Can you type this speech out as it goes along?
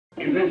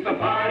Is this the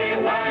party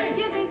line?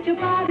 Yes, it's your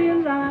party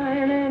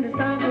line, and it's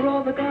time to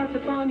roll the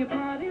gossip on your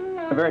party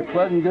line. A very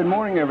pleasant good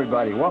morning,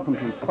 everybody. Welcome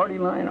to Party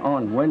Line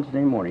on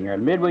Wednesday morning, our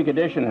midweek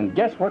edition, and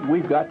guess what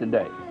we've got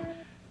today?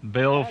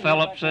 Bill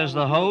Phillips is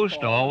the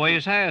host,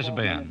 always has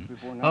been,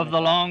 of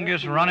the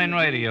longest-running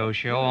radio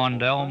show on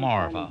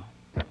Delmarva.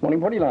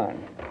 Morning, Party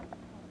Line.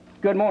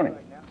 Good morning.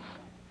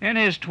 In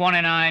his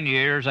 29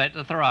 years at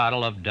the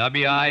throttle of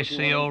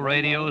WICO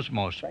Radio's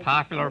most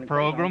popular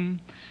program,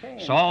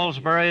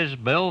 Salisbury's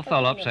Bill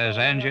Phillips has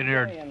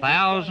engineered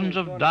thousands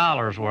of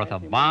dollars worth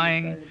of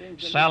buying,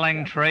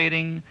 selling,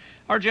 trading,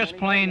 or just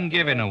plain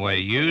giving away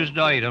used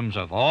items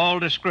of all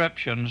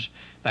descriptions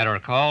that are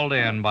called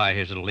in by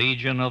his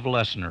legion of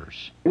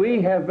listeners.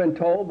 We have been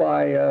told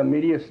by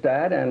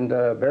Mediastat and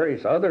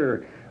various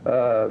other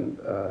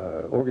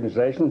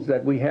organizations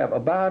that we have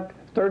about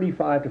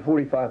 35 to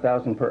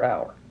 45,000 per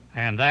hour.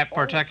 And that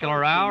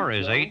particular hour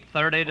is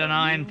 8:30 to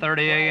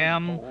 9:30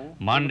 a.m.,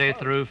 Monday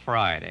through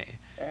Friday.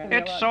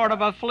 It's sort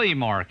of a flea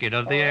market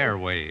of the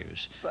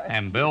airwaves,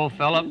 and Bill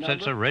Phillips,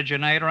 its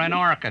originator and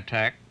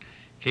architect,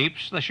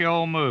 keeps the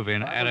show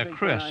moving at a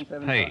crisp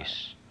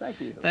pace.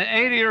 The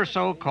 80 or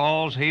so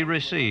calls he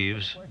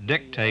receives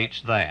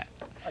dictates that.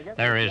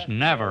 There is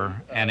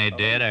never any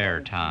dead air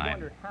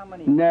time.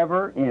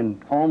 Never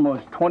in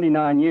almost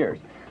 29 years.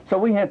 So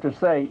we have to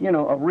say, you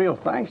know, a real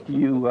thanks to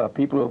you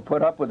people who have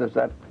put up with us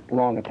that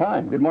long a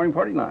time. Good morning,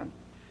 Party Line.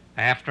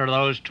 After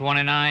those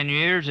 29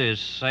 years, is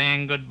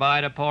saying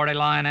goodbye to Party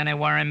Line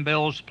anywhere in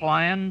Bill's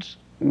plans?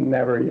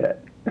 Never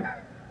yet.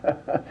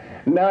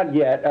 Not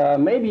yet.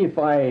 Maybe if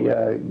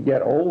I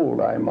get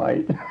old, I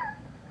might.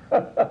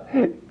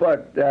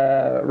 But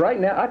right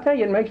now, I tell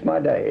you, it makes my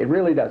day. It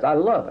really does. I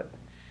love it.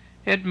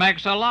 It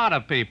makes a lot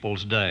of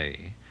people's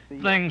day.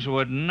 Things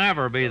would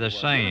never be the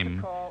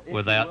same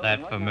without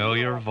that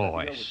familiar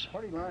voice.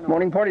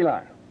 Morning, Party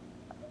Line.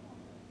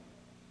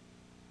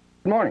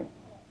 Good morning.